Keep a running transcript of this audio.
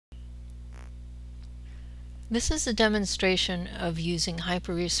This is a demonstration of using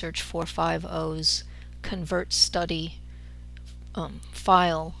HyperRESEARCH 450's Convert Study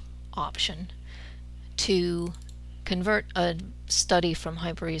file option to convert a study from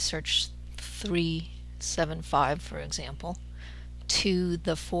HyperRESEARCH 375, for example, to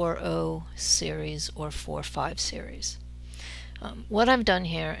the 4.0 series or 4.5 series. What I've done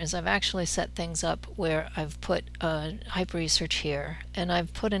here is I've actually set things up where I've put HyperRESEARCH here, and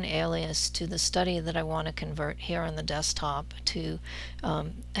I've put an alias to the study that I want to convert here on the desktop to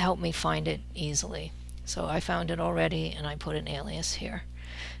help me find it easily. So I found it already and I put an alias here.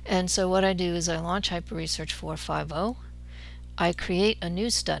 And so what I do is I launch HyperRESEARCH 450, I create a new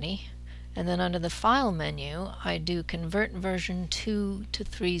study, and then under the File menu I do Convert version 2 to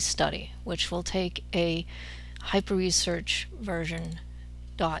 3 study, which will take a HyperRESEARCH version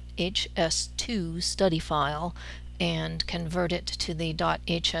 .hs2 study file and convert it to the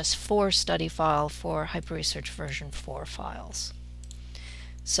 .hs4 study file for HyperRESEARCH version 4 files.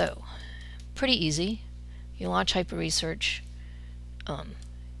 So, pretty easy. You launch HyperRESEARCH,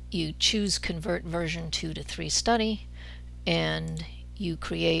 you choose Convert version 2 to 3 study, and you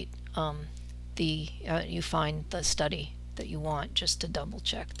create you find the study that you want, just to double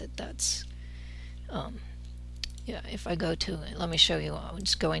check that that's yeah, if I go to, let me show you, I'm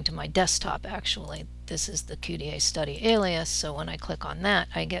just going to my desktop actually. This is the QDA study alias, so when I click on that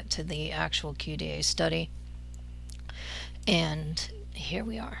I get to the actual QDA study, and here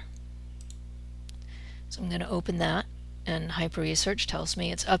we are. So I'm going to open that, and HyperRESEARCH tells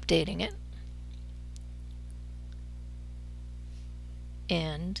me it's updating it,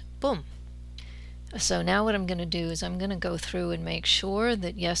 and boom. So now what I'm going to do is I'm going to go through and make sure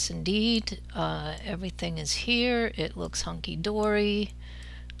that yes indeed everything is here. It looks hunky-dory.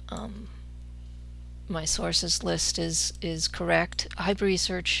 My sources list is correct.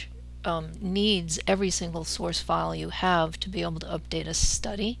 HyperRESEARCH needs every single source file you have to be able to update a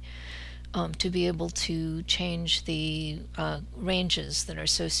study, to be able to change the ranges that are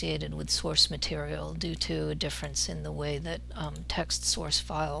associated with source material due to a difference in the way that text source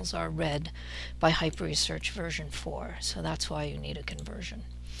files are read by HyperRESEARCH version 4. So that's why you need a conversion.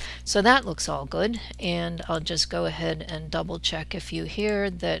 So that looks all good, and I'll just go ahead and double check a few here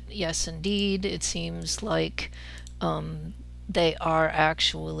that yes indeed it seems like they are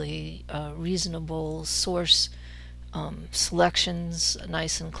actually reasonable source selections,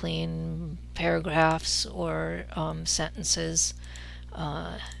 nice and clean paragraphs or sentences,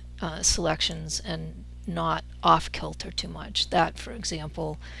 selections, and not off-kilter too much. That, for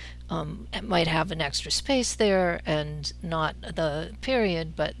example, it might have an extra space there and not the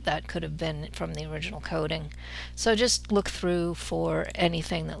period, but that could have been from the original coding. So just look through for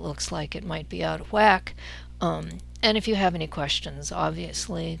anything that looks like it might be out of whack. And if you have any questions,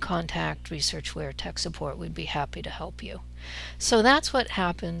 obviously contact ResearchWare Tech Support. We'd be happy to help you. So that's what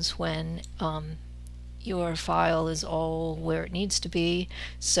happens when your file is all where it needs to be.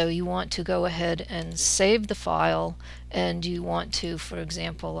 So you want to go ahead and save the file, and you want to, for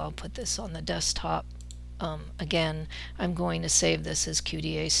example, I'll put this on the desktop. Again, I'm going to save this as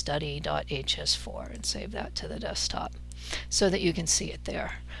qdastudy.hs4 and save that to the desktop so that you can see it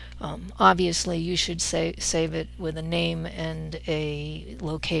there. Obviously you should save it with a name and a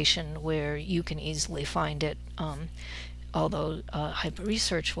location where you can easily find it, although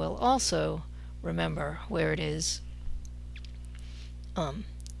HyperRESEARCH will also remember where it is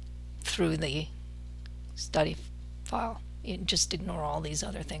through the study file. You just ignore all these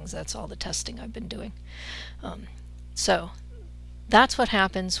other things. That's all the testing I've been doing. So that's what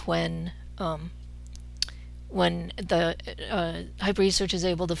happens when the HyperRESEARCH is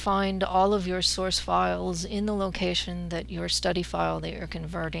able to find all of your source files in the location that your study file that you're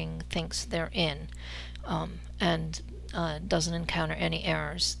converting thinks they're in, and doesn't encounter any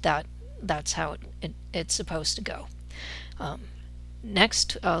errors. That's how it's supposed to go.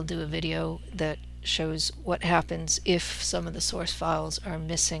 Next, I'll do a video that shows what happens if some of the source files are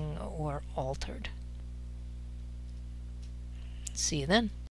missing or altered. See you then.